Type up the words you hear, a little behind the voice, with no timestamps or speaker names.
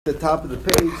The top of the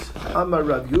page, Amar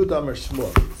Rav Yehuda Amar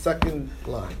Shmuel, second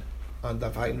line on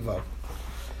Daf Hayin Vav.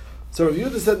 So Rav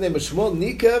Yehuda said, "Name of Shmuel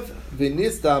Nikev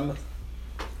v'nistam."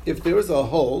 If there is a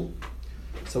hole,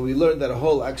 so we learned that a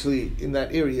hole actually in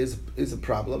that area is a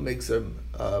problem, makes him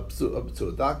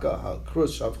psuadaka,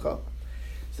 hakrush shavcha,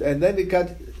 and then it got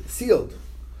sealed.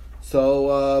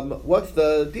 So what's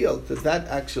the deal? Does that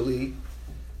actually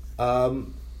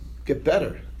get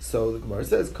better? So the Gemara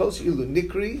says, "Kol she'ilu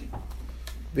nikri."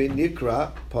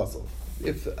 V'nikra puzzle.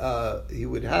 If he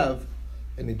would have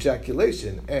an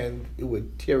ejaculation and it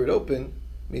would tear it open,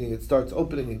 meaning it starts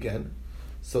opening again,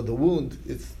 so the wound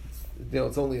is,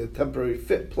 it's only a temporary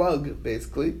fit plug,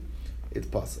 basically, it's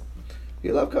puzzle.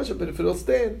 You'll have kosher, but if it'll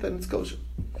stand, then it's kosher.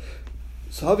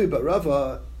 So Havi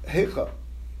Barava Hecha,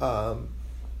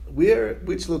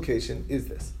 which location is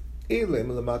this? If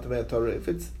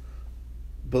it's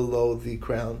below the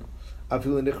crown,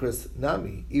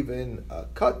 nami, even a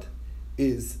cut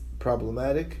is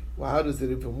problematic. Well, how does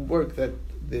it even work that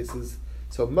this is?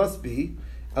 So it must be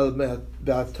when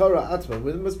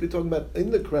it must be talking about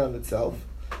in the crown itself.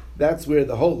 That's where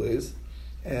the hole is,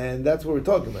 and that's what we're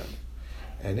talking about.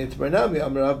 And it's Barnami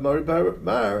Amar Mar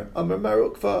Amar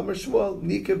Marukva Amar Shmuel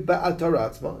Nikev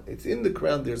Ba'ataratzma. It's in the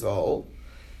crown. There's a hole.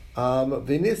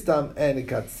 V'nistam, and it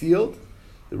got sealed.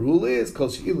 The rule is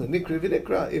called she'ilu nikri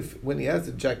v'nikra. If when he has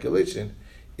ejaculation,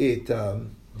 it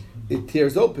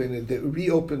tears open, it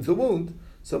reopens the wound.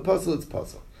 So puzzle, it's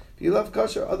puzzle. If you love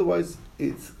kosher, otherwise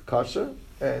it's kosher,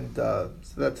 and so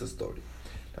that's a story.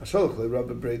 Now shalach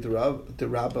leRabbi Brei the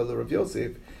Rabba leRav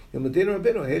Yosef Yomedin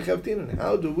Rabbeinu Heichav Dinan.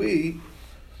 How do we?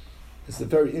 This is a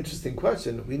very interesting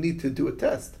question. We need to do a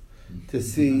test to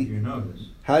see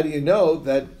how do you know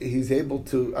that he's able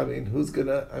to, how do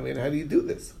you do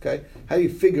this? Okay? How do you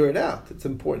figure it out? It's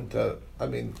important to,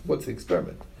 what's the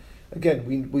experiment? Again,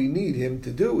 we need him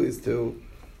to do is to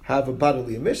have a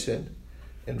bodily emission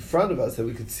in front of us that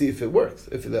we could see if it works,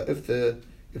 if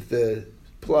the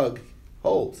plug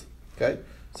holds. Okay?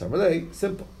 So I'm really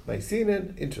simple.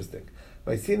 Maisinin, interesting.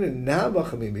 Maisinin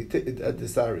na'machamim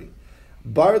desari.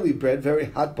 Barley bread, very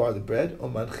hot barley bread,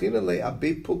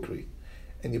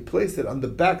 and you place it on the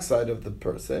backside of the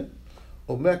person,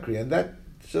 omekri, and that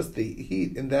just the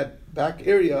heat in that back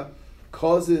area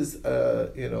causes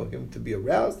him to be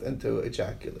aroused and to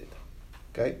ejaculate.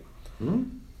 Okay,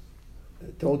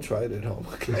 don't try it at home.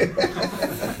 Okay,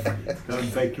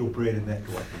 don't bake your bread in that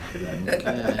way.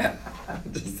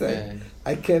 Just saying,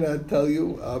 I cannot tell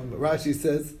you. Rashi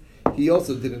says he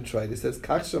also didn't try it. He says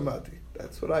kach shamati.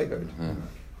 That's what I heard.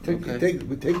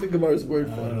 We take the Gemara's word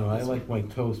for it. I don't know. I like my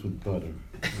toast with butter.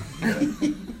 I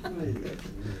like it.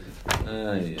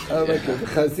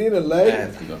 Chazina lay.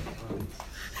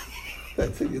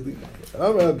 That's it. You leave it.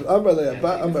 Amar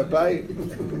Abaye.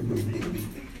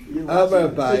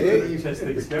 Test the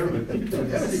experiment.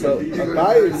 So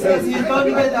Abaye says he's going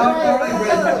to get our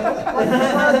bread.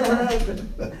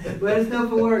 Let us know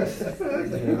if it works.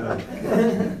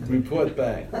 Report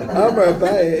back. Amar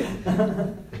Abaye.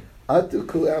 Atu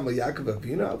kulam Yaakov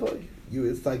Avinu Avoy.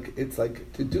 It's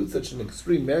like to do such an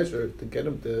extreme measure to get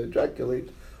him to ejaculate.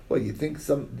 Well, you think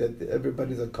that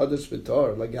everybody's a Kaddish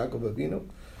V'Tar like Yaakov Avinu?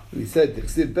 We said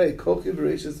Tichsid Bey Kochi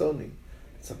V'Reishis Oni.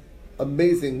 It's an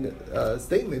amazing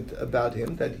statement about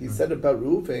him that he said about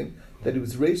Reuven that he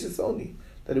was Reishis Oni,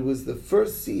 that it was the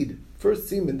first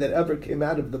semen that ever came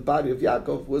out of the body of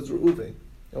Yaakov was Reuven.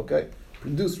 Okay,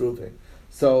 produced Reuven.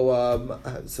 So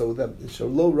that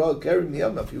Shalo Ra Keren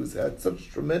Yamav, he had such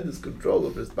tremendous control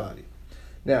over his body.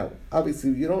 Now,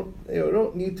 obviously, you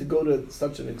don't need to go to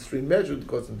such an extreme measure to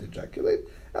cause him to ejaculate.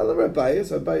 Ela Rabbi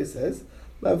says,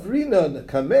 Mavrina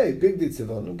Kamei Bigdi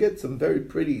Tzivonu, get some very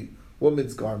pretty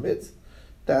woman's garments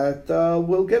that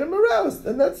will get him aroused,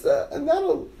 and that's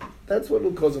what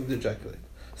will cause him to ejaculate.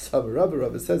 So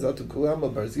Rabbi says, Atu Kulama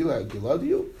Barzila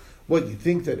Giladiu. What, you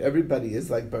think that everybody is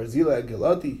like Barzila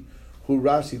Giladi, who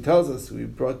Rashi tells us, we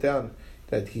brought down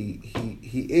that he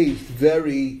aged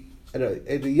very at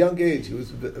a young age. He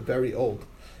was very old,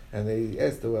 and they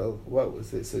asked, well, what was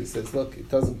this? So he says, look, it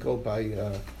doesn't go by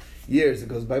years; it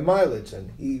goes by mileage.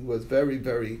 And he was very,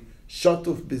 very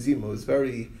shatuf bezima, was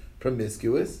very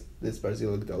promiscuous. This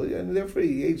Barzil Gdali, and therefore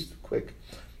he aged quick.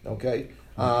 Okay,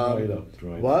 dried up.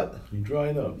 What? He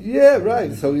dried up. Yeah,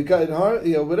 right. So he got hard.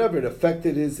 Whatever. It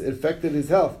affected his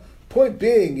health. Point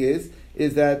being is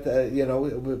that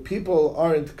people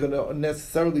aren't going to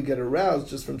necessarily get aroused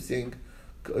just from seeing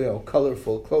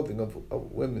colorful clothing of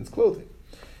women's clothing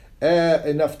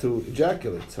enough to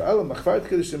ejaculate. So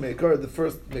the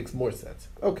first makes more sense.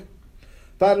 Okay,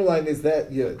 bottom line is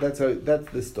that that's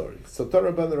the story. So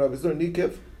Torah Ban Rav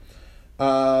Nikev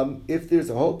If there's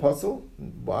a whole puzzle,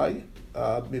 why?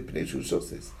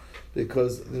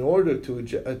 Because in order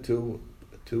to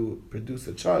produce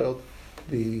a child,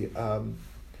 the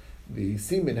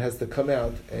semen has to come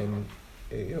out and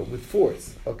with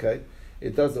force. Okay,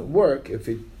 it doesn't work if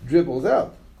it dribbles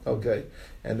out. Okay,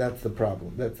 and that's the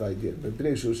problem. That's the idea. But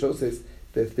Bnei Shusho says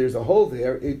that if there's a hole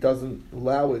there, it doesn't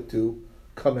allow it to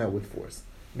come out with force.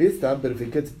 This time, but if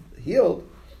it gets healed,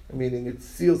 meaning it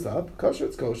seals up, kosher,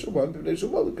 it's kosher, one Bnei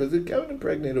Shusho, because it can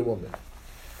impregnate a woman.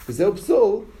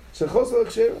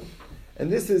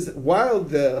 And this is, while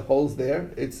the hole's there,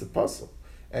 it's a puzzle,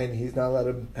 and he's not allowed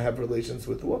to have relations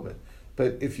with the woman.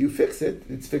 But if you fix it,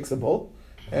 it's fixable,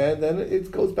 and then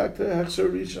it goes back to Hechsher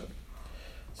Rishon.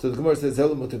 So the Gemara says,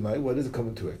 what is it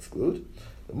coming to exclude?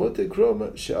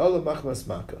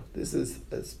 This is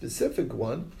a specific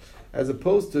one, as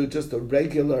opposed to just a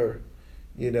regular,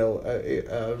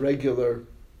 a regular,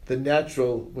 the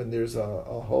natural, when there's a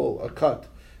hole, a cut,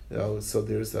 so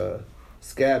there's a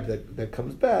scab that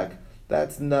comes back,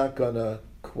 that's not going to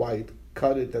quite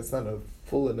cut it, that's not a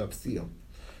full enough seal.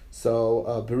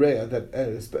 So, berea,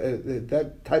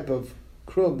 that type of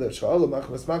krum, that sha'ala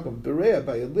machmas makom, berea,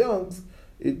 by your lungs,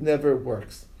 it never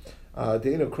works.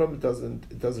 The krum,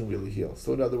 it doesn't really heal.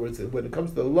 So in other words, when it comes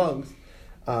to the lungs,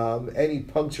 any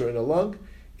puncture in a lung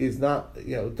is not,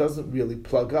 doesn't really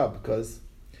plug up, because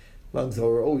lungs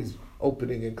are always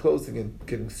opening and closing and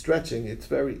getting stretching.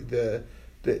 It's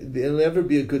it'll never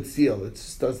be a good seal. It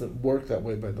just doesn't work that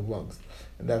way by the lungs.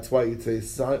 And that's why you'd say a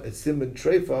siman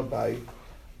treifa by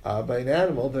an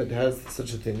animal that has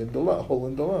such a thing in the hole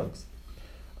in the lungs.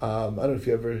 I don't know if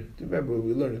you ever remember when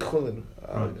we learned in Chulin,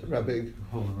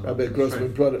 Rabbi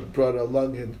Grossman brought a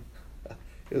lung in.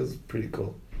 It was pretty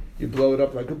cool. You blow it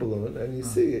up like a balloon, and you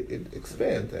see it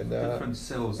expand. And different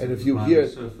cells and that if you line hear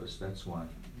the surface, that's why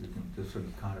you can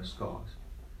different kind of scars.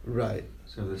 Right.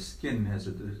 So the skin has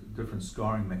a different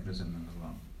scarring mechanism than the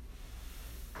lung.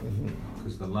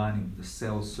 Because the lining, the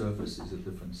cell surface is a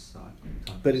different type.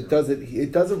 But it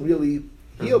doesn't really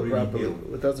heal properly.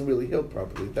 Heal. It doesn't really heal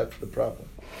properly. That's the problem.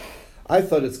 I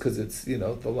thought it's because it's the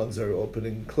lungs are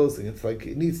opening and closing. It's like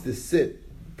it needs to sit,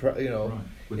 Right. in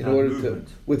order movement.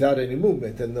 Without any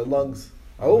movement, and the lungs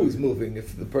are always moving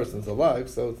if the person's alive,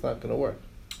 so it's not going to work.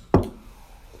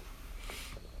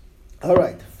 All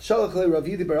right. Shalach le Rav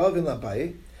Yidi bar Avin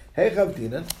l'Abaye. Hey Chav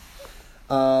Dinan.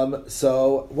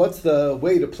 So what's the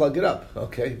way to plug it up?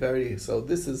 Okay, so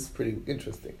this is pretty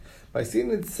interesting. By seeing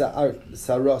it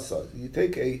sarasa, you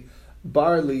take a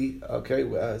barley, okay,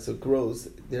 as it grows,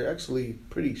 they're actually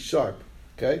pretty sharp,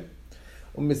 okay?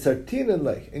 And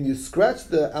you scratch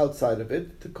the outside of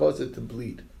it to cause it to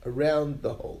bleed around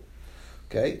the hole,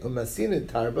 okay?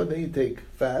 Then you take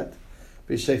fat,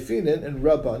 and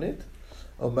rub on it.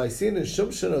 Oman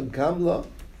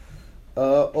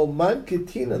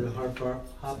ketina. Does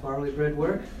hot barley bread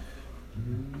work?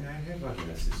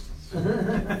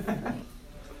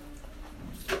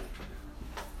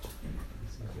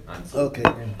 Okay.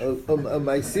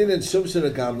 Maisin and shumshan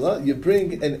gamla. You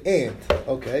bring an ant,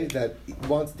 okay, that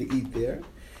wants to eat there,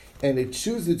 and it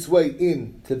chews its way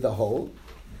into the hole,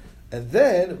 and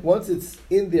then once it's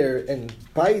in there and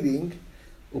biting,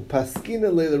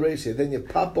 upaskina leila reshe. Then you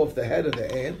pop off the head of the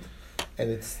ant, and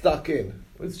it's stuck in.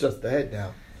 It's just the head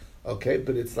now, okay.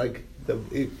 But it's like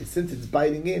since it's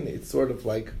biting in, it's sort of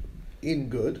like in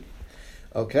good,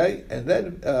 okay. And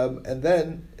then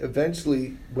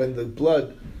eventually, when the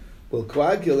blood will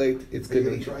coagulate, it's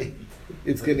going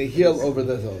to heal over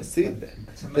the hole. See,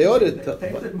 they did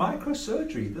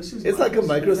microsurgery. It's like a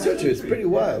microsurgery. It's pretty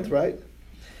wild, right?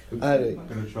 I'm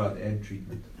going to try the ant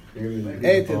treatment. The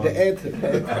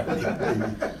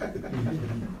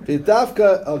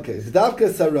Vidavka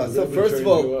Sarah. So first of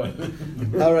all,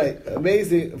 all right,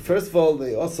 amazing. First of all,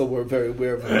 they also were very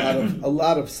aware of a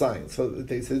lot of science. So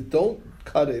they said, don't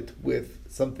cut it with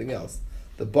something else.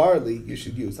 The barley you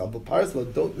should use. Abul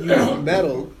Parsla, don't use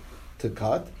metal to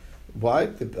cut. Why?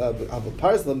 Abul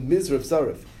Parsla Mizrav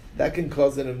Sarif. That can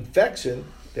cause an infection.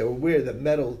 They were aware that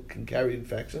metal can carry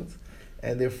infections,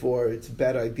 and therefore it's a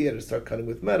bad idea to start cutting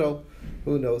with metal.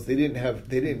 Who knows? They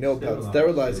didn't know about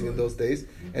sterilizing in those days,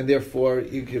 and therefore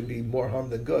it can be more harm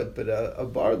than good. But a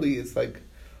barley is like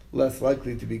less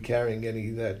likely to be carrying any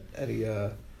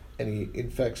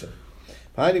infection.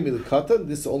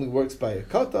 This only works by a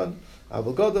katan.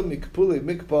 Avogadam mikpule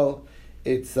mikbal.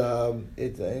 It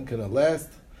ain't gonna last.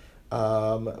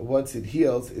 Once it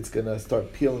heals, it's gonna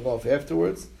start peeling off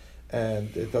afterwards,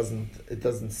 and it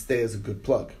doesn't stay as a good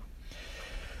plug.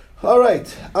 All right.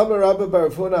 Amarabba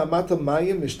barafuna amata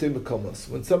mayim mishte mekomos.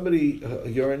 When somebody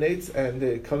urinates and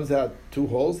it comes out two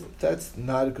holes, that's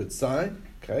not a good sign.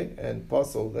 Okay, and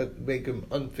pasul that make him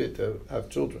unfit to have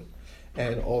children,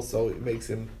 and also it makes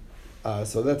him.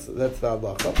 So that's the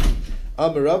halacha.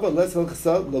 Amarava les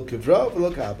halchasa lo kivra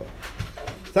v'lo kaba.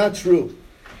 It's not true.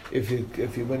 If he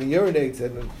when he urinates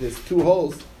and there's two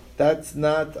holes, that's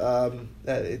not.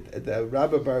 The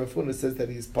Rabbi Barafuna says that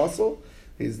he's pasul.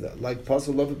 He's like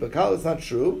pasul lovet bakal. It's not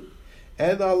true,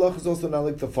 and the halacha is also not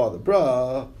like the father.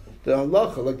 The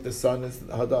halacha like the son is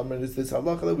hadamar is this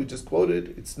halacha that we just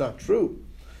quoted. It's not true.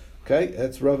 Okay,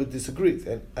 that's Rava disagrees.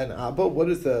 And Abba, what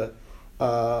is the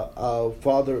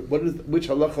father? Which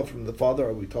halacha from the father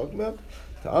are we talking about?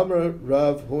 The Amar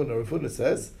Rav Huna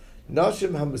says,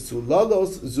 Nashim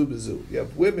hamasulalos zubizu. You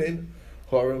have women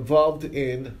who are involved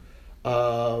in,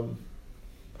 I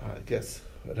guess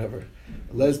whatever,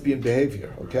 lesbian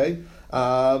behavior. Okay,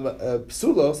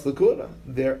 psulos lakuna.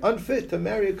 They're unfit to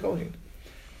marry a kohen.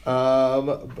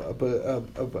 But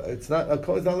it's not a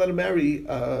kohen's not allowed to marry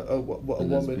a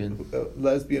woman, a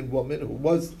lesbian woman who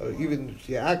was even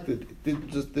she acted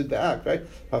did the act, right?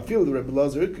 I feel the Rebbe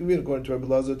Lazar according to Rebbe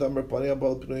Lazar,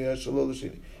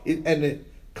 and it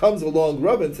comes along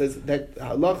Rabbi and says that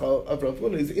halacha of Rav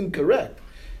Huna is incorrect.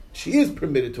 She is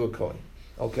permitted to a kohen.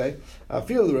 Okay, I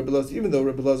feel the Rebbe Lazar, even though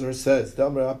Rebbe Lazar says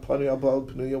when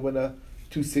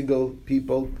two single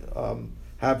people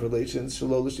have relations,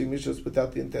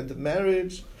 without the intent of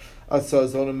marriage.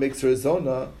 Asazona makes her a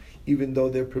zona, even though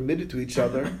they're permitted to each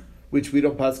other, which we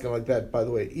don't pass like that, by the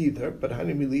way, either. But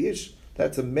Hanimili Ish,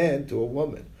 that's a man to a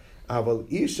woman.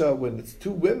 Aval Isha, when it's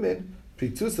two women,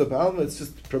 Pritusa Balma, it's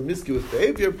just promiscuous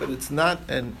behavior, but it's not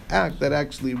an act that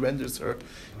actually renders her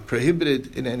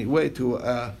prohibited in any way to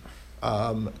a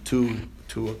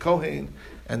kohen,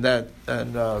 and Rav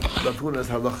Huna's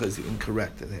halacha is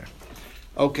incorrect there.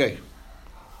 Okay.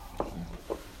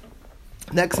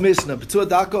 Next Mishnah, although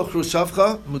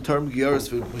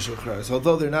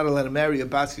they're not allowed to marry a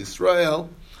Bas Yisrael,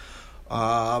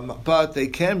 but they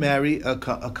can marry a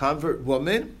convert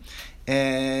woman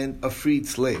and a freed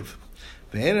slave.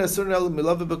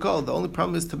 The only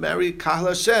problem is to marry Kahal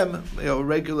Hashem, a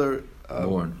regular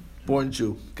born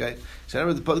Jew. Okay,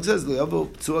 so the pasuk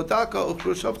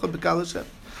says,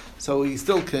 so he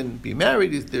still can be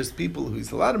married. There's people who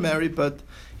he's allowed to marry, but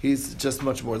he's just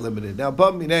much more limited. Now,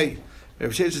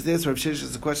 Rav Sheshes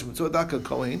is a question. B'tzuadaka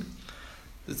Kohen.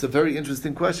 It's a very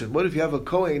interesting question. What if you have a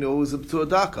Kohen who is a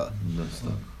B'tzuadaka?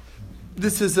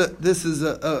 This is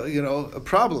a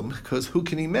problem, because who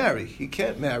can he marry? He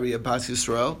can't marry a Bas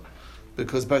Yisrael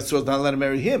because Bas Yisrael is not allowed to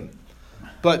marry him.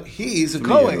 But he's a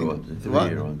Kohen.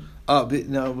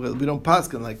 No, we don't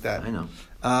paskin like that. I know.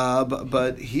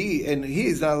 But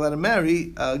he's not allowed to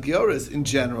marry Gioris in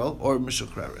general or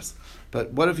Mishukreris.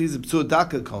 But what if he's a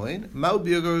B'tzuadaka Kohen? Ma'u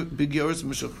B'Gioris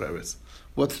Mishukreris.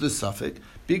 What's the suffix?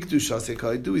 B'Kedusha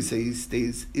Sekai. Do we say he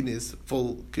stays in his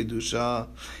full Kedusha,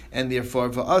 and therefore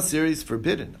V'asir is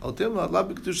forbidden?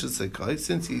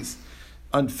 Since he's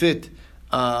unfit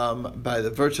by the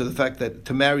virtue of the fact that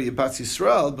to marry a Bas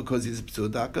Yisrael because he's a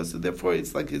B'tzuadaka, so therefore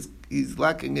it's like he's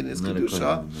lacking in his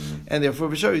Kedusha, and therefore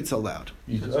for sure it's allowed.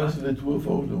 He's asking to do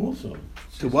avoda also.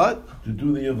 To what? To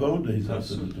do the avoda, he's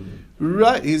asking to do it.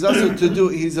 Right, he's also to do.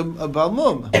 He's a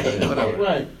balmum. Whatever.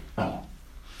 Right.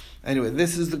 Anyway,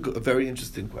 this is a very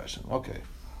interesting question. Okay.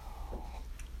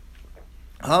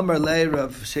 Amar le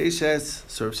Rav Sheshes.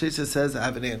 So Rav Sheshes says, I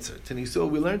have an answer. So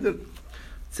we learned that it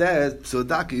says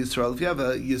B'tzuadaka Yisrael. If you have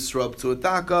a Yisrael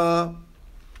B'tzuadaka,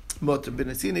 Motor ben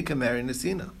Nesina can marry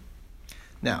Nesina.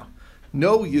 Now,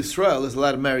 no Yisrael is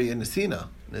allowed to marry a Nesina.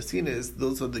 Nesina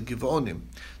those are the Givonim.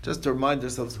 Just to remind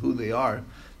ourselves who they are.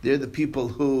 They're the people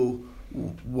who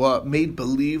made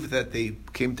believe that they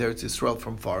came to Eretz Yisrael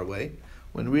from far away,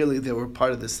 when really they were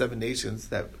part of the 7 nations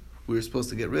that we were supposed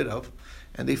to get rid of,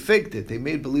 and they faked it. They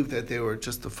made believe that they were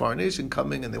just a foreign nation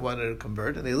coming and they wanted to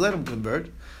convert, and they let them convert.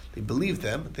 They believed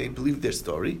them. They believed their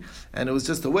story, and it was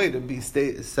just a way to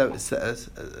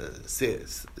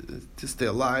stay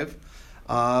alive.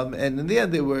 And in the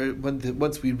end,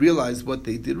 once we realized what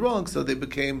they did wrong, so they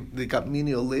got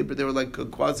menial labor. They were like a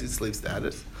quasi-slave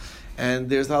status. And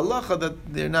there's a halacha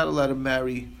that they're not allowed to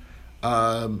marry,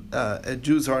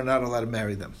 Jews are not allowed to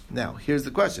marry them. Now, here's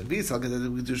the question. If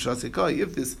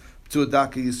this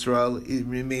B'tzuadaka Yisrael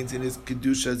remains in his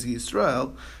Kedusha as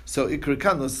Yisrael, so Ikar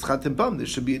Kanos Chatem Bam, there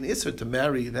should be an Isser to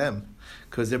marry them,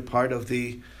 because they're part of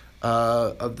the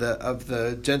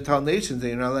Gentile nations that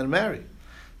you're not allowed to marry.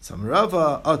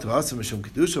 Samarava,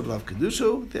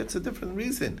 Kedusha, that's a different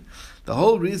reason. The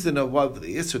whole reason of why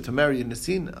the Isser to marry a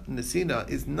Nesina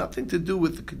is nothing to do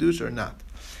with the Kedusha or not.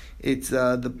 It's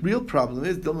the real problem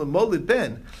is the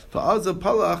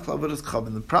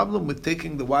problem with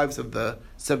taking the wives of the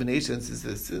 7 nations is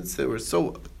that since they were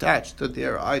so attached to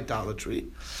their idolatry,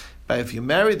 but if you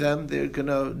marry them, they're going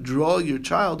to draw your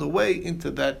child away into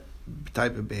that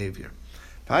type of behavior.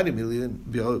 That's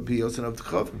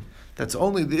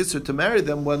only the issur to marry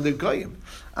them when they're goyim.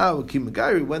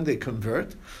 When they convert,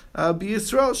 be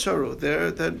Yisrael sharu.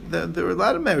 They're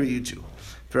allowed to marry a Jew.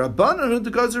 For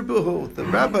the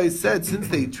rabbi said, since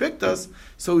they tricked us,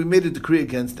 so we made a decree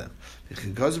against them.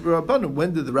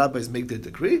 When did the rabbis make their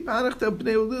decree?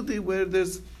 Where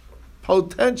there's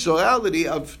potentiality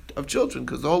of children,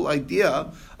 because the whole idea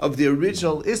of the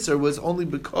original issur was only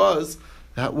because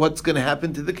what's going to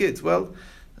happen to the kids. Well,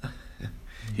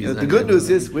 the good news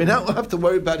is we don't have to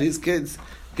worry about his kids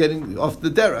getting off the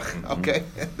derech. Okay,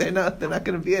 they're not going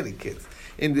to be any kids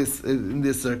in this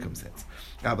circumstance.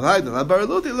 The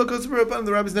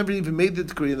rabbis never even made the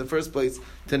decree in the first place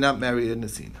to not marry a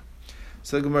nesina.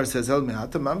 So the Gemara says, "El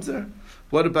me'ata mamzer."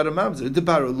 What about a mamzer? The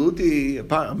baruluti, a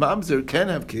mamzer can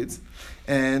have kids,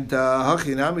 and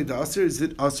hachinami daser, is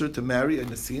it aser to marry a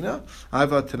nesina?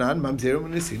 Ava tanan mamzerim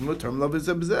nesina term love is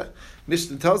a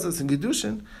Mishnah tells us in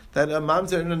Kedushin that a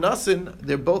mamzer and a nasin,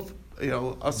 they're both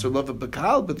aser love a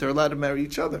bakal, but they're allowed to marry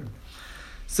each other.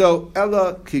 So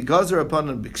Ella ki gazer upon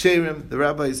biksherim, the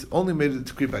rabbis only made the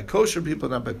decree by kosher people,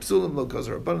 not by psulim. Lo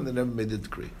gazer upon, they never made the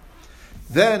decree.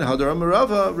 Then Hadar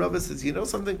Rava says, you know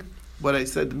something? What I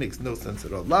said makes no sense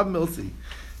at all. Lav milsi,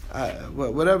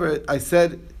 whatever I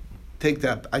said, take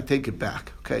it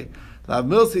back. Okay, lav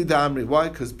milsi da'amri. Why?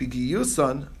 Because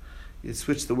bigiyusan, you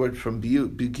switch the word from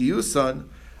bigiyusan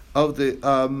of the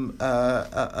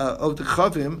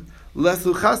chavim.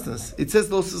 Lesu chasnas. It says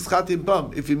lo tischatin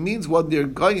bam. If it means what they're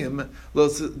goyim,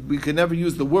 we can never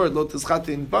use the word lo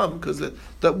tischatin bam because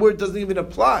that word doesn't even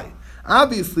apply.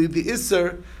 Obviously, the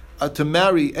issur to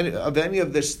marry any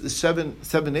of the seven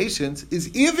nations is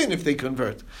even if they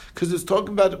convert, because it's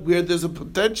talking about where there's a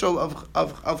potential of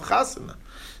chasana.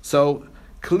 So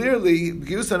clearly,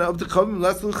 Giyusan of the Chavim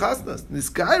Leslu Chasnas.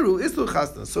 Niskairu is Lu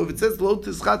Chasnas. So if it says Lo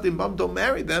Tischatim Bam, don't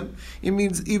marry them, it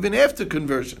means even after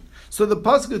conversion. So the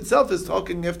pasuk itself is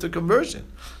talking after conversion.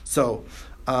 So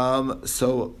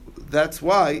that's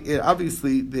why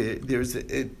obviously there's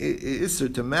an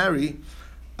issur to marry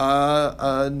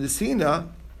Nesina,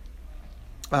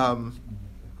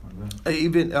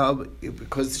 even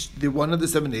because they're one of the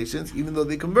 7 nations, even though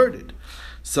they converted.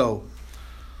 So,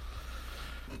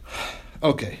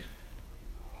 okay.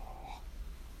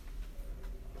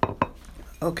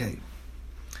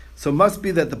 So it must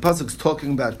be that the pasuk's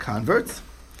talking about converts,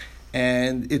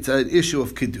 and it's an issue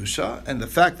of kedusha, and the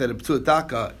fact that a P'tuah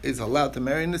Daka is allowed to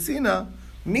marry Nesina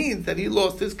means that he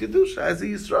lost his kedusha as a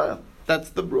Yisrael. That's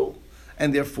the rule,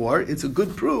 and therefore it's a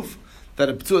good proof that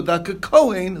a P'tuah Daka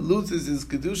Kohen loses his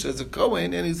kedusha as a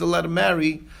Kohen, and he's allowed to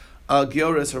marry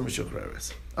Giores or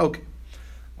Meshuchreres. Okay,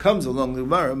 comes along the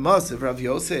Gemara, Masiv Rav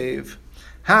Yosef.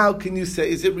 How can you say?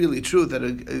 Is it really true that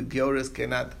a Giores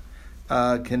cannot?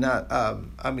 That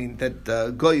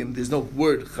goyim. There's no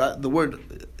word. The word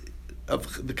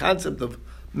of the concept of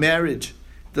marriage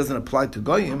doesn't apply to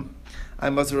goyim.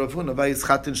 Shlomo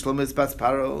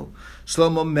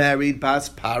married Bas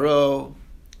Paro.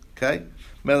 Okay,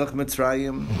 Melech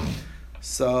Mitzrayim.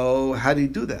 So how do you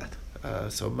do that?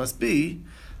 So it must be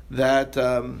that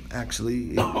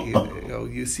actually,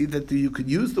 you see that you could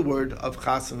use the word of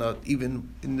chasana even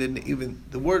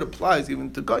the word applies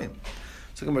even to goyim.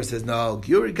 So Gemara says, no,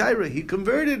 Gyuri Gaira, he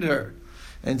converted her.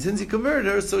 And since he converted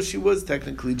her, so she was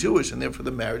technically Jewish, and therefore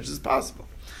the marriage is possible.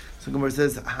 So Gemara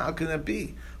says, how can that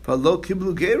be? In the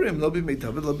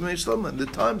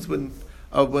times when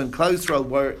Klal Yisrael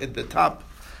were at the top,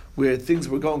 where things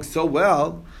were going so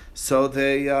well, so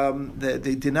they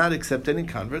did not accept any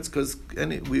converts, because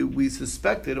we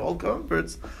suspected all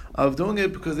converts of doing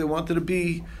it because they wanted to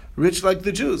be rich like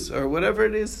the Jews, or whatever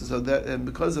it is. So that, and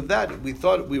because of that, we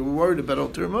were worried about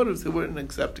ulterior motives. They weren't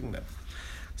accepting them.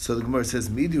 So the Gemara says,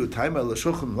 "Midiu taima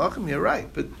l'shulchan lachem." You're right,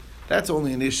 but that's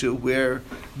only an issue where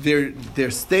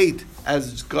their state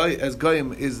as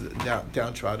goyim is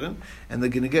downtrodden, and they're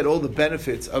going to get all the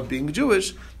benefits of being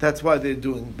Jewish. That's why they're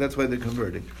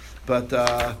converting. But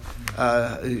we're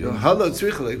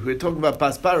talking about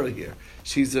Bas Paro here.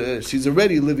 She's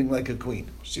already living like a queen.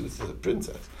 She was a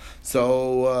princess.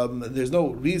 So there's no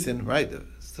reason, right?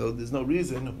 So there's no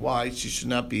reason why she should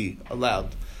not be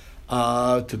allowed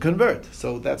to convert.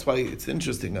 So that's why it's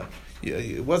interesting.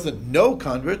 It wasn't no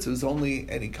converts; it was only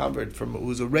any convert who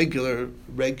was a regular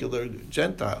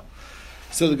Gentile.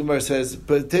 So the Gemara says,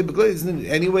 but typically, isn't it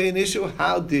anyway an issue?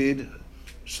 How did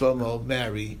Shlomo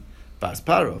marry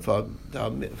Basparo,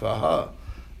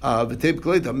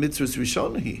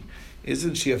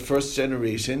 isn't she a first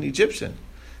generation Egyptian?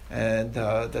 And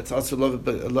that's also love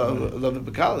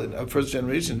Bekal, a first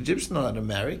generation Egyptian not allowed to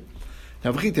marry.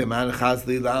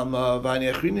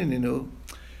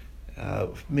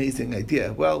 Amazing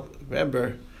idea. Well,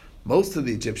 remember, most of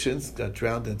the Egyptians got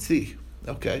drowned in sea.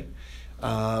 Okay,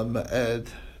 and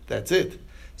that's it.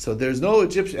 So there's no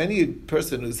Egyptian. Any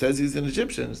person who says he's an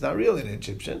Egyptian is not really an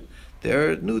Egyptian.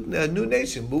 They're a new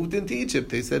nation, moved into Egypt.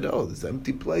 They said, "Oh, this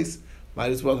empty place,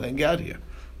 might as well hang out here."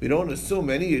 We don't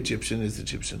assume any Egyptian is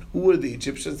Egyptian. Who were the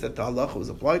Egyptians that the halacha was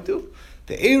applied to?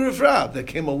 The Erev Rab that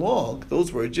came along,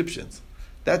 those were Egyptians.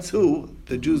 That's who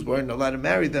the Jews weren't allowed to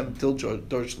marry them until Dor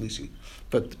Shlishi.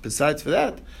 But besides for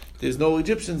that, there's no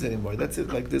Egyptians anymore. That's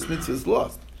it. Like this mitzvah is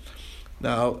lost.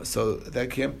 Now, so that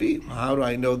can't be. How do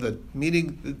I know that?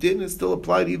 Meaning the din is still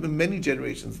applied even many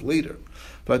generations later.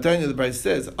 But the Bride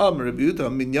says, Rabbi Yehuda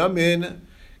Minyamin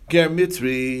Ger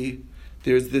Mitzri.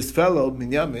 There's this fellow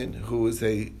Minyamin who is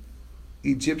a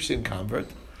Egyptian convert.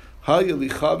 We're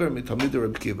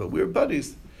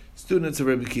buddies, students of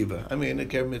Rabbi Kiva. I mean, a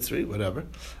Ger Mitzri, whatever.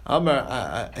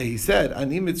 He said,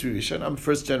 Ani Mitzri Rishon. I'm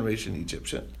first generation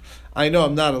Egyptian. I know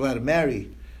I'm not allowed to marry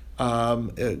Bas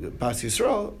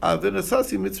Yisrael.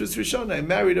 V'nasasi Mitzvah Rishon. I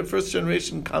married a first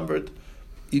generation convert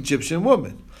Egyptian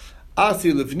woman.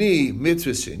 Asi Livni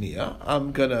Mitzvah Shenia.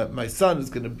 My son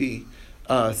is gonna be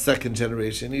second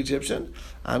generation Egyptian.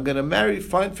 I'm going to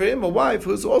find for him a wife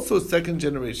who's also second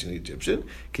generation Egyptian.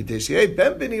 This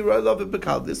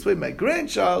way, my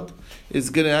grandchild is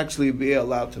going to actually be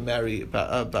allowed to marry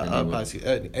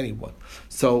anyone.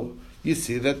 So you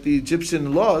see that the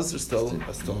Egyptian laws are still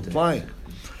applying.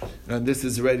 And this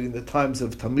is already in the times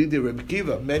of Talmidei Rebbe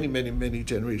Kiva, many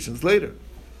generations later.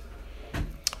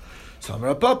 So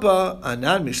Amar Papa,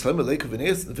 Anan Mishlomo Leika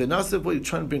V'Nasav, what you're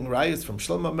trying to bring rayas from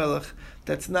Shlomo Melech,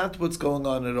 that's not what's going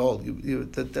on at all.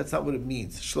 That's not what it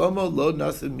means. Shlomo Lo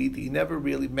Nasav Miti, he never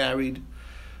really married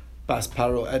Bas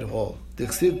Paro at all.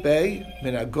 Dichsiv Bey,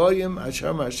 Min Agoyim,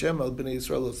 Asher Hashem Al Bnei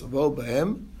Yisrael Osavo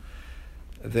Bahem,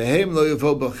 Vehem Lo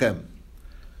Yavo Bachem.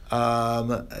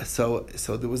 So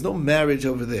there was no marriage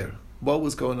over there. What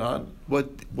was going on? What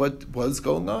was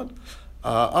going on?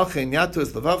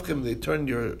 They turned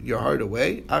your heart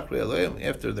away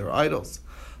after their idols.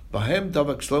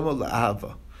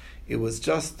 It was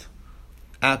just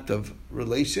act of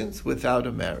relations without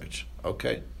a marriage.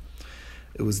 Okay,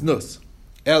 it was nus.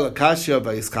 El akashia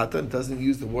vayiskatan doesn't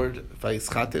use the word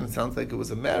vayiskatan. It sounds like it was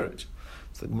a marriage.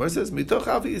 So the Gemara says mitoch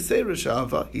avi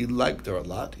yisei. He liked her a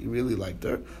lot. He really liked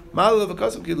her. But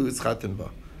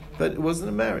it wasn't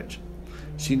a marriage.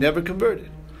 She never converted.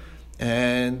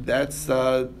 And that's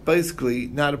basically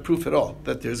not a proof at all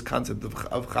that there's a concept of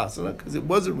chasana, because it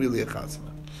wasn't really a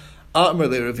chasana. Amar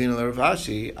le Ravina le Rav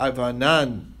Ashi,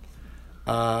 Avanan,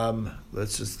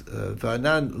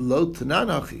 Vanan lo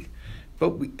tananachi.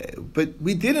 But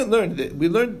we didn't learn that. We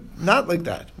learned not like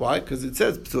that. Why? Because it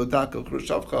says psuadaka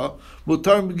krushavcha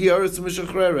mutar mgiyaris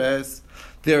mishachreres.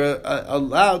 They're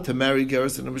allowed to marry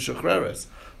geras and mishachreres.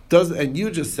 And you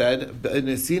just said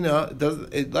Nesina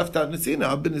it left out Nesina,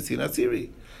 Abin Nesina Asiri.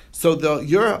 So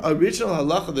your original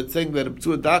halacha that's saying that a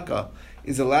psuadaka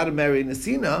is allowed to marry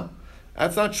Nesina,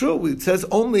 that's not true. It says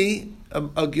only a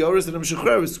Gioris and a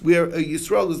Meshachreris, where a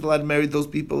Yisrael is allowed to marry those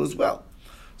people as well.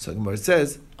 So Gemara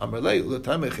says, look at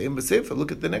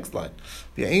the next line.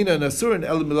 They're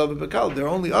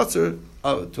only asur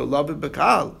to love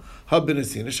Bakal, Habin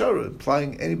Nesina Sharu,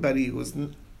 implying anybody who is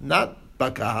not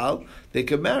Bakahal, they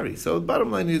can marry. So the bottom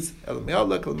line is,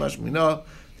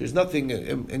 there's nothing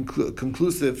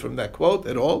conclusive from that quote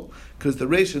at all, because the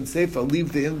Reish and Seifa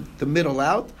leave the middle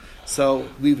out. So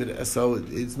leave it. So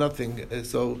it's nothing.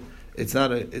 So it's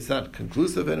not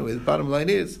conclusive anyway. The bottom line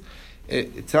is,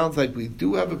 it sounds like we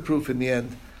do have a proof in the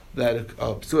end that a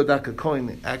Psuadaka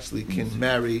Kohen actually can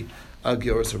marry a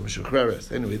Gioris or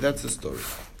Meshachreres. Anyway, that's the story.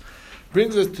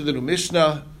 Brings us to the new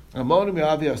Mishnah. Amonim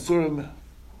Yavi Asurim.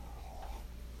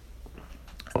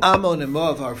 Ammon and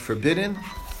Moav are forbidden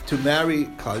to marry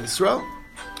Klal Yisrael.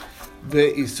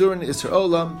 The Isurin Isser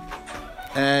Olam,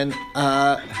 and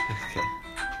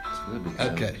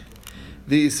okay,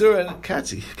 the Isurin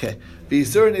catchy. Okay, the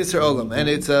Isurin Isser Olam, and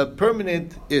it's a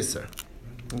permanent Isser.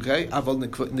 Okay, Aval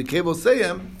Nikebel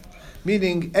Seyem,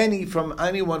 meaning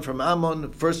anyone from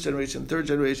Ammon, first generation, third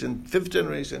generation, fifth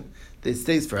generation, they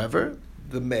stays forever.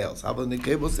 The males, and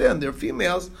they're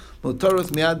females.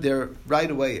 Motoros miad, they're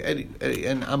right away.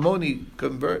 An Ammoni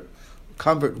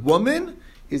convert woman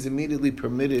is immediately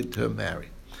permitted to marry.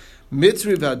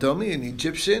 Mitzri v'Adomi, an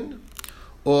Egyptian,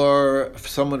 or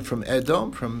someone from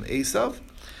Edom, from Esav.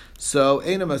 So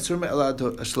Eina Masur Me'elad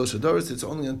Shlosha Doros, it's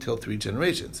only until 3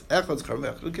 generations. Echad Schar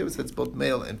Me'echad Nekevas, it's both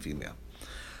male and female.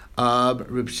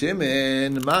 Reb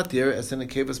Shimon Matir as in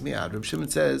Nekevas Miad. Reb Shimon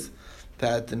says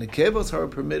that the Nekevos are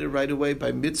permitted right away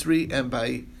by Mitzri and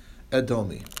by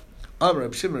Edomi.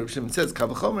 Reb Shimon says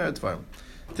Kavachomer Advarim.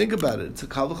 Think about it. It's a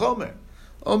Kavachomer.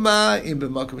 Oma in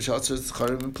b'makom shatzar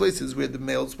zcharim, in places where the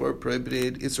males were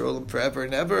prohibited, Israel forever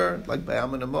and ever, like by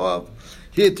Ammon and Moab.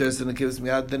 Here, Teres and Nekevas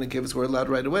Miad, then Nekevas were allowed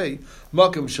right away.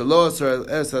 Makom shalos or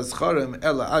es zcharim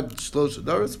ela ad shlosh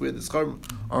daros, where the zcharim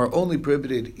are only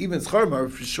prohibited, even zcharim are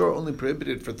for sure only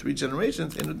prohibited for 3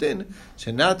 generations. In Udin,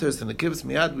 shenateres and Nekevas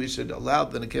Miad, we should allow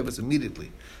the Nekevas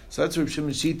immediately. So that's Reb Shimon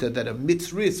Shita, that a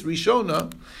mitzris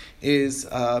rishona is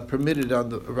permitted on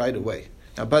the right away.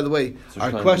 Now, by the way,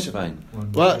 our question.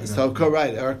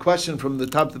 Right. Our question from the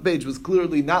top of the page was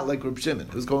clearly not like Reb Shimon.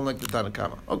 It was going like the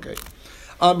Tanakama. Okay.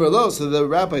 So the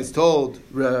rabbis told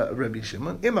Rabbi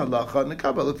Shimon,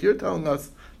 if you're telling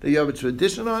us that you have a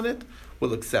tradition on it,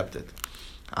 we'll accept it.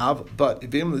 But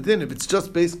if it's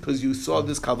just based because you saw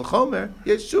this Kavachomer,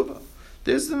 yes, Shuva.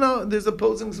 There's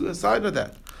opposing side of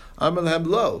that. Amar lahem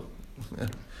lo.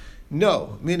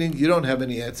 No, meaning you don't have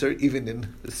any answer, even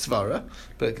in Svara.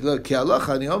 But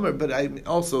I'm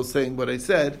also saying what I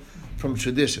said from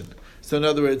tradition. So in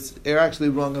other words, you're actually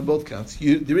wrong on both counts.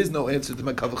 There is no answer to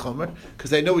my Kavachomer,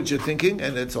 because I know what you're thinking,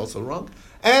 and it's also wrong.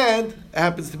 And it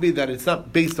happens to be that it's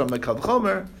not based on my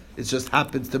Kavachomer, it just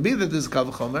happens to be that there's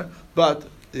Kavachomer, but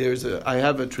I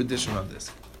have a tradition on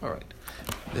this. All right.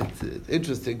 It's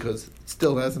interesting, because it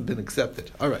still hasn't been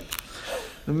accepted. All right.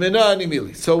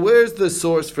 So where's the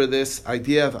source for this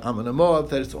idea of Ammon and Moab,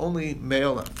 that it's only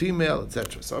male, not female,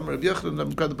 etc.? So Amar Rav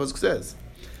Yochanan, the pasuk says,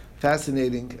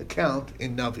 fascinating account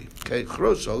in Navi. Okay,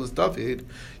 Chrosh Shaul is David,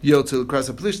 Yotzil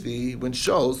Krasa Plishti, when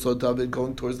Shaul saw David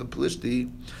going towards the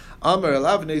Plishti, Amar El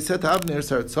Avner said to Avner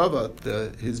Saratzava,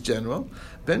 his general,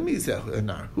 Ben Mizeh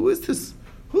Anar, who is this?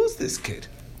 Who's this kid?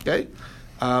 Okay,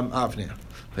 Avner.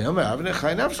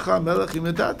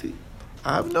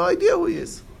 I have no idea who he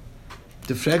is.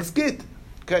 The Freks Git.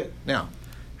 Okay, now,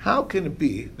 how can it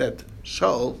be that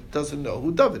Shaul doesn't know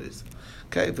who David is?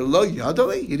 Okay, he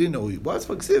didn't know who he was.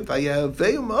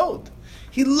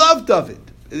 He loved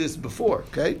David. This is before.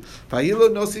 Okay, he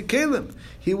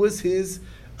was his.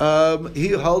 He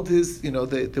held his.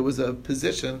 There was a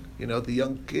position. The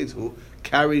young kids who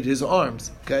carried his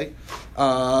arms. Okay,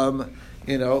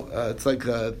 it's like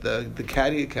the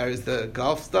caddy carries the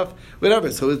golf stuff,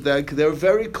 whatever. So they were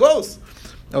very close.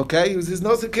 Okay, he was his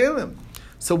Nosei Kelim.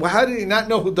 So how did he not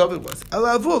know who David was? He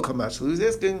was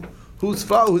asking who's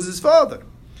his father.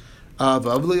 How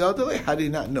did he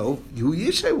not know who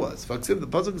Yishai was? The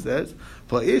pasuk says,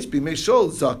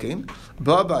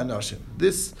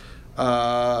 this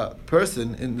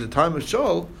person in the time of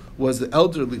Shaul was an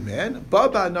elderly man.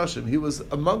 Baba Anashim, he was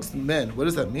amongst men. What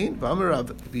does that mean?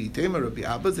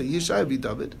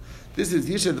 This is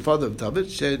Yishai, the father of David.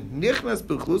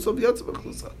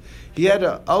 He had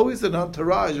always an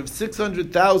entourage of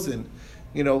 600,000,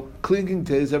 clinging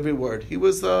to his every word. He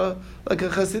was like a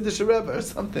Hasidic Rebbe or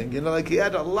something. Like he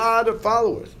had a lot of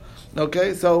followers.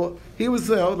 Okay, so he was,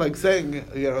 like saying,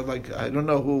 I don't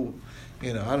know who.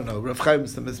 I don't know. Rav Chaim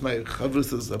is my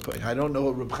chavrus's point. I don't know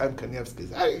who Rav Chaim Kanievsky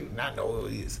is. I do not know who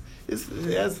he is.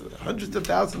 He has hundreds of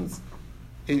thousands,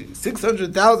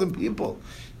 600,000 people.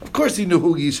 Of course, he knew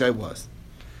who Yishai was.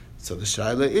 So the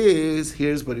shaila is,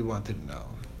 here's what he wanted to know.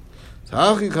 So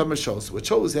how can you come to Shaul? So what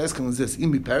Shaul was asking is this: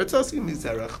 Imi Peretz Asi, Imi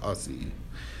Zerach Asi.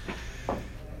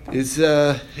 Is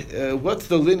what's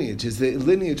the lineage? Is the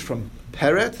lineage from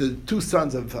Peretz, the 2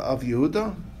 sons of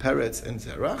Yehuda, Peretz and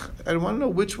Zerach? I want to know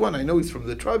which one. I know he's from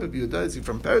the tribe of Yehuda. Is he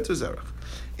from Peretz or Zerach?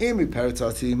 Imi Peretz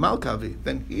Asi Malkavi.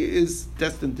 Then he is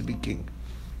destined to be king.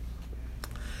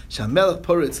 Shamelech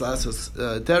Poretz Lasos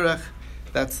Derech.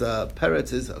 That's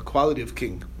Peretz is a quality of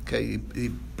king. Okay, he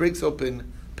breaks open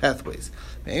pathways.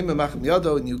 And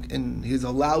he's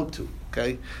allowed to.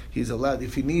 Okay, he's allowed,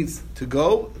 if he needs to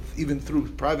go, even through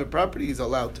private property, he's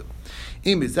allowed to. But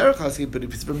if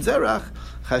he's from Zerach,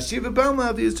 Chashiva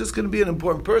Balmavi is just going to be an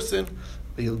important person.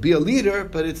 He'll be a leader,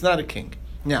 but it's not a king.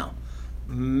 Now,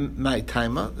 my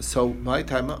timer,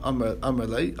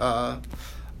 Amarle,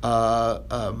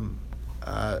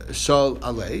 Shaul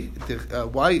Alei.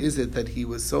 Why is it that he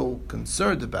was so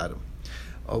concerned about him?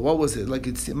 What was it? Like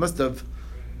it must have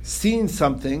seen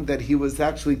something that he was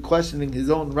actually questioning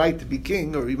his own right to be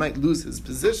king, or he might lose his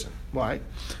position. Why?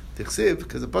 Because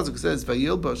the pasuk says,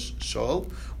 "Vayilbash Shaul."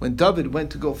 When David went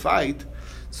to go fight,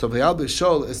 so Vayilbash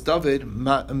Shaul is David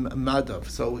Madav.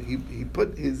 So he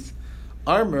put his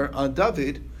armor on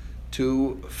David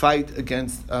to fight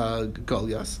against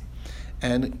Goliath.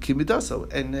 and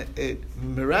kimidaso, and it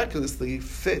miraculously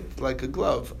fit like a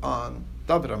glove on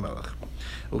David HaMelech.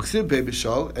 Uksiv Baby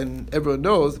Shaul, and everyone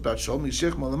knows about Shaul,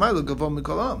 Mishich Malamayla Gavom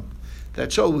Mikolam. That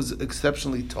Shaul was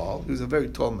exceptionally tall. He was a very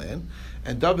tall man,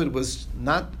 and David was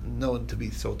not known to be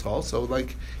so tall. So,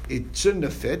 like, it shouldn't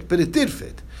have fit, but it did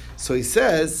fit. So he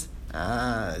says,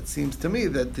 it seems to me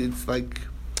that it's like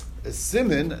a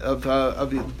simon of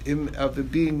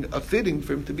it being a fitting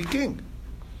for him to be king.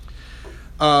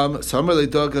 So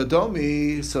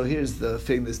here's the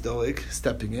famous Doeg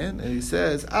stepping in, and he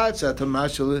says,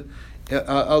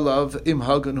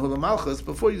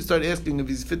 before you start asking if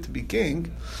he's fit to be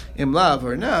king, imlav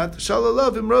or not,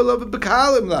 shalalav imrolav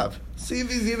b'kal imlav. See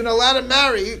if he's even allowed to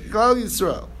marry Klal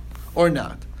Yisrael or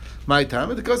not. My time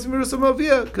at the Kosim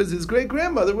because his great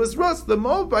grandmother was Rus, the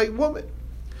Moabite woman.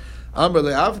 Amr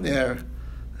le Avner.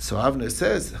 So Avner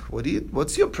says,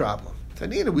 what's your problem?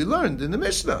 Tanina, we learned in the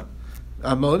Mishnah.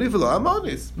 Amoni v'lo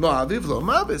Amonis. Moavi v'lo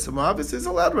Moavis. Moavis is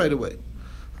allowed right away.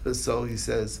 So he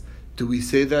says, do we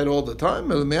say that all the time?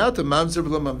 Do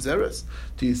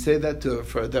you say that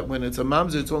that when it's a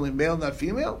mamzer, it's only male, not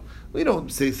female? We don't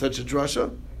say such a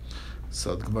drasha.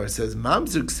 So the Gemara says,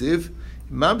 mamzer ksiv.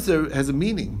 Mamzer has a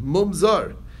meaning,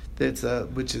 mumzar,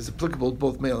 which is applicable to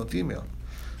both male and female.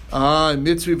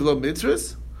 Mitzri v'lo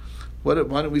mitzris? Why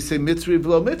don't we say mitzri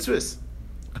v'lo mitzris?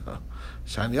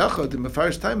 Shan Yachad in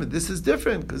Mefarish time, this is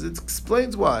different because it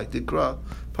explains why. Dikra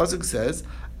Pasuk says,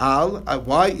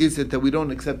 why is it that we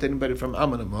don't accept anybody from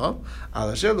Ammon and Moab?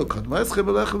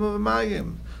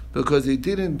 Because he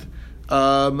didn't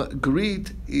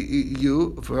greet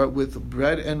you with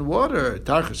bread and water.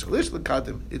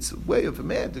 It's a way of a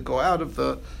man to go out.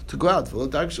 And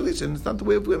it's not the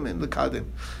way of women, the kadim.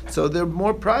 So they're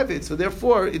more private. So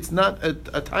therefore, it's not a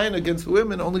tie-in against the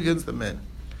women, only against the men.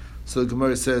 So the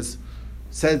Gemara says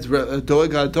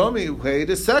Doeg Adomi, wait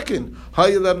a second.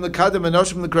 I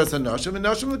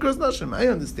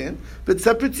understand, but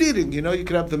separate seating. You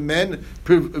could have the men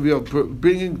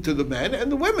bringing to the men,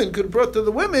 and the women could have brought to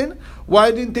the women.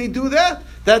 Why didn't they do that?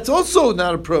 That's also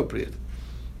not appropriate.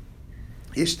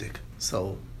 Ishtik.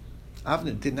 So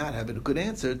Avner did not have a good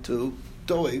answer to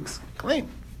Doeg's claim.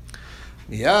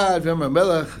 Miyad v'amar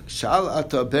melech shal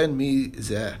ata ben mi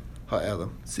zeh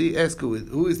ha'elam. See, ask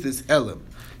who is this Elam?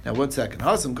 Now, 1 second.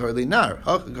 Hasam karli nar,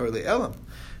 hacha karli elam.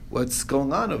 What's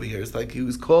going on over here? It's like he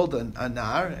was called a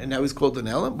nar, and now he's called an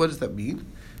elam. What does that mean?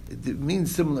 It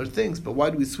means similar things, but why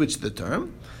do we switch the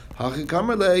term? Hacha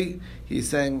kamarle, he's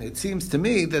saying, it seems to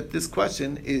me that this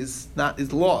question is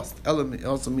lost. Elam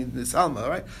also means nisalma,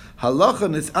 right? Halacha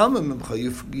nisalma mimcha,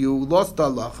 you lost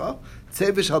halacha.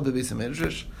 Tzevish hal bebeis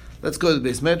medrash. Let's go to the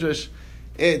beis medrash.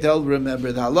 They'll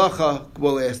remember the halacha.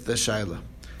 We'll ask the shaila.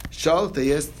 Shal,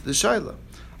 they asked the shaila.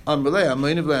 Yeah,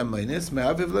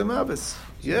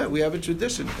 we have a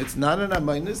tradition. It's not an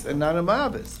Amaynis and not a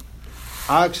Ma'abis.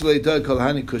 Actually, Doeg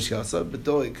Kolhani Kushyasa, but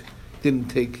Doeg didn't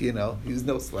take, he was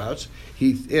no slouch.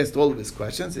 He asked all of his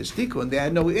questions, and they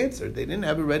had no answer. They didn't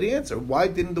have a ready answer. Why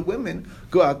didn't the women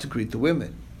go out to greet the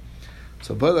women?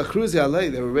 So, they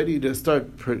were ready to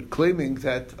start proclaiming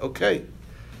that, okay,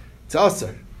 it's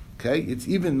Asar, okay, it's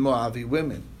even Moavi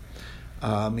women.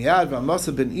 Miyad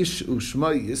v'Amasa ben Ish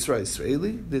u'Shma Yisra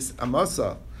Israeli. This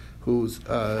Amasa, who's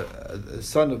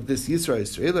son of this Yisra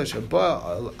Israeli,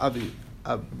 Shabba Avi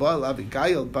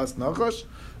Gayel Bas Nachash,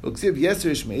 Uksiv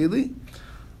Yisra Ishmaeli.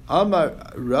 Amar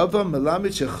Rava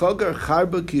Melamid Shechagar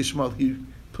Charba Ki Yishmael. He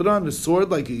put on a sword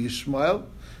like a Yishmael.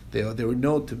 They were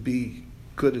known to be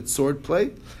good at sword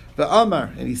play.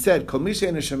 Amar, and he said, Kol Mi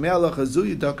She'ein Shomei Halacha Zu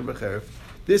Yidakar B'Cheref.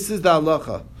 This is the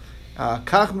halacha. I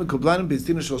don't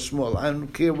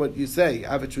care what you say. I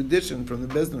have a tradition from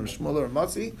the Bezdin of Shmuel or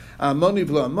Masi. Amoni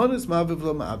v'lo amonis, ma'avi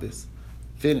v'lo ma'abis.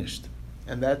 Finished,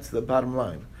 and that's the bottom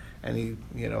line. And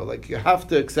you have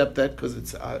to accept that because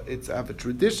it's I have a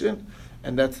tradition,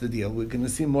 and that's the deal. We're going to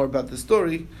see more about the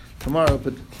story tomorrow,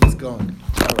 but he's going.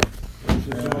 All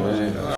right.